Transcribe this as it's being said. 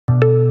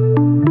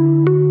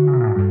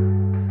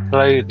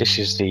Hello, this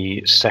is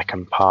the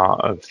second part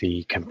of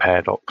the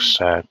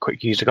compareDocs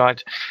quick user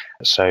guide.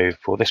 So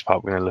for this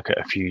part, we're going to look at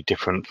a few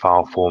different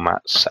file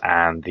formats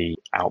and the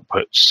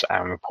outputs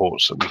and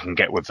reports that we can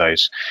get with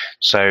those.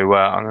 So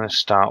I'm going to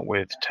start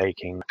with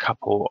taking a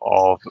couple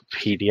of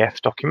PDF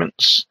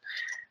documents,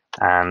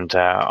 and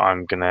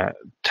I'm going to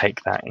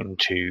take that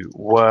into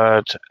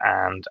Word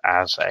and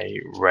as a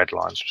red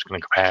line. So I'm just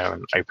going to compare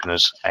and open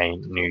as a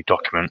new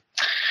document.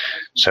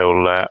 So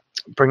we'll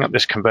bring up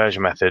this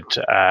conversion method.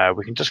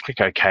 We can just click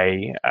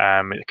OK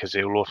because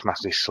it will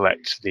automatically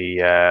select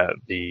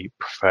the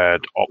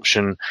preferred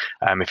option.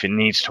 If it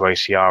needs to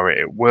OCR it,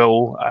 it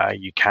will.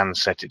 You can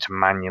set it to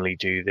manually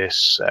do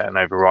this and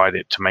override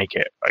it to make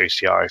it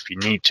OCR if you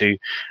need to,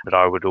 but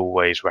I would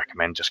always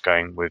recommend just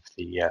going with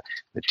the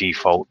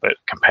default that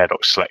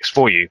compareDocs selects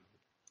for you.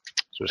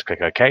 So just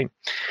click OK.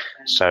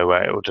 So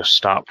it will just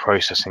start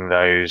processing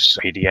those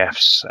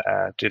PDFs,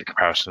 do the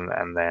comparison,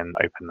 and then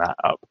open that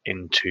up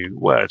into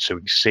Word. So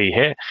we can see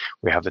here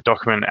we have the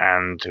document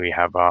and we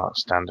have our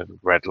standard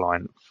red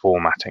line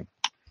formatting.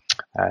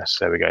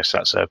 So there we go. So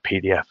that's a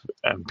PDF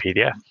and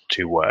PDF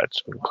to Word.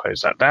 So we'll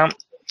close that down.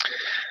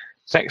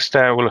 Next,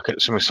 we'll look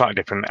at something slightly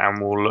different,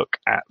 and we'll look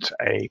at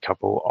a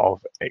couple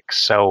of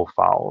Excel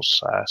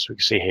files. So we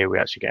can see here we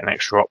actually get an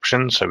extra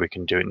option, so we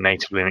can do it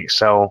natively in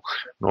Excel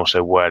and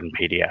also Word and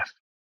PDF.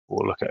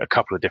 We'll look at a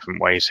couple of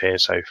different ways here.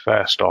 So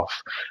first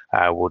off,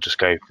 we'll just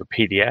go for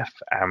PDF,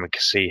 and we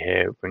can see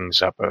here it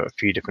brings up a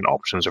few different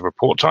options of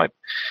report type.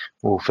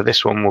 Well, for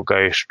this one, we'll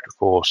go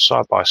for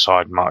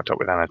side-by-side marked up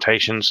with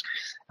annotations,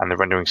 and the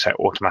rendering set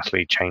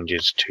automatically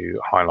changes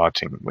to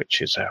highlighting, which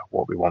is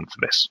what we want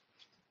for this.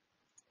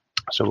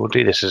 So we'll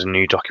do this as a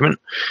new document,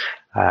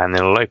 and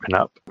then we'll open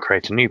up,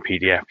 create a new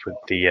PDF with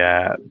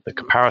the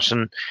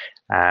comparison.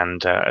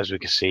 And as we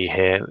can see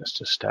here, let's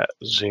just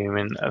zoom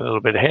in a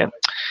little bit here.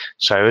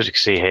 So as you can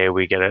see here,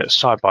 we get a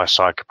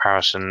side-by-side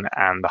comparison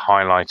and the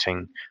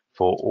highlighting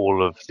for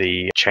all of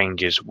the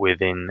changes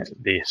within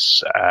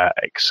this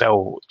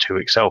Excel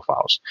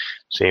files.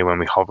 So here when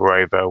we hover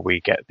over, we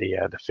get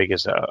the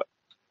figures that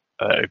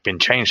have been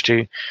changed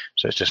to.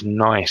 So it's just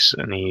nice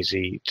and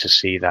easy to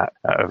see that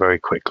at a very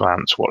quick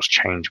glance what's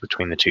changed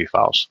between the two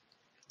files.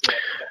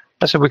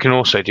 So we can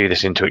also do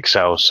this into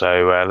Excel.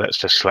 So let's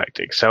just select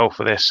Excel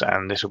for this,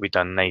 and this will be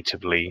done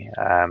natively.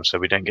 So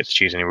we don't get to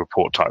choose any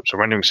report types or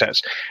rendering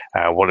sets.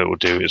 What it will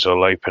do is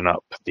it'll open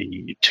up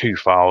the two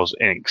files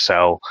in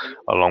Excel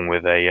along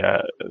with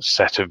a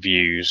set of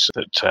views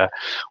that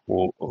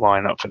will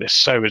line up for this.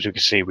 So as you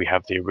can see, we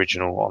have the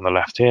original on the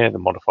left here, the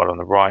modified on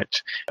the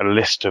right, a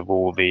list of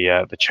all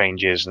the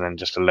changes, and then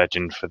just a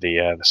legend for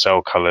the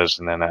cell colors,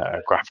 and then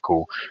a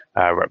graphical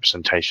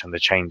representation of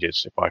the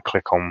changes. If I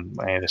click on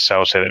the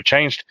cells here that have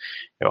changed,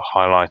 it will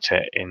highlight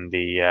it in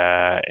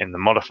the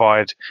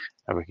modified,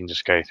 and we can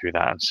just go through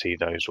that and see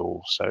those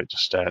all. So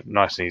just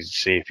nice and easy to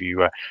see if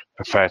you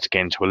prefer to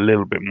get into a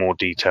little bit more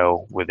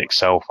detail with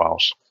Excel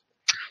files.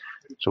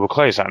 So we'll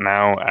close that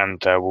now,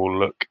 and we'll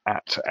look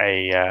at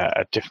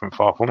a different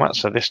file format.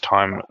 So this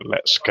time,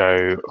 let's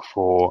go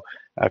for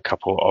a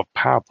couple of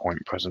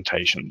PowerPoint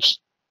presentations.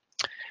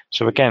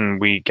 So again,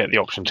 we get the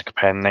option to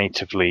compare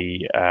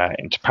natively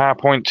into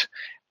PowerPoint,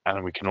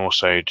 and we can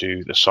also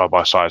do the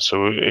side-by-side.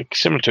 So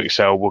similar to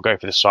Excel, we'll go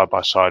for the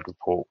side-by-side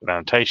report with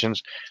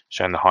annotations,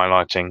 showing the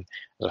highlighting.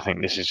 As I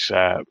think this is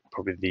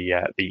probably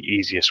the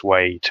easiest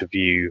way to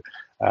view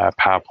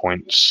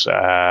PowerPoints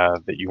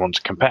that you want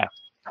to compare.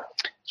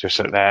 So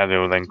set there, they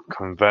will then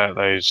convert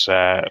those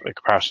the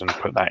comparison,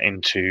 put that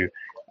into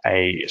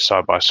a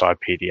side-by-side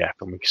PDF,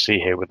 and we can see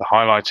here with the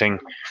highlighting,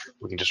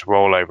 we can just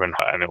roll over and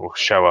it will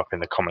show up in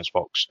the comments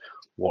box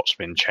what's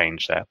been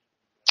changed there.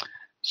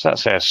 So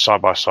that's a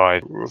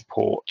side-by-side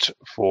report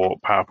for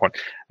PowerPoint,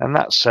 and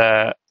that's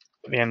the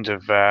end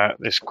of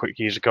this quick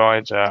user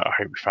guide. I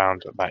hope you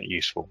found that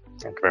useful.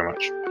 Thank you very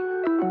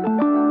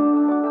much.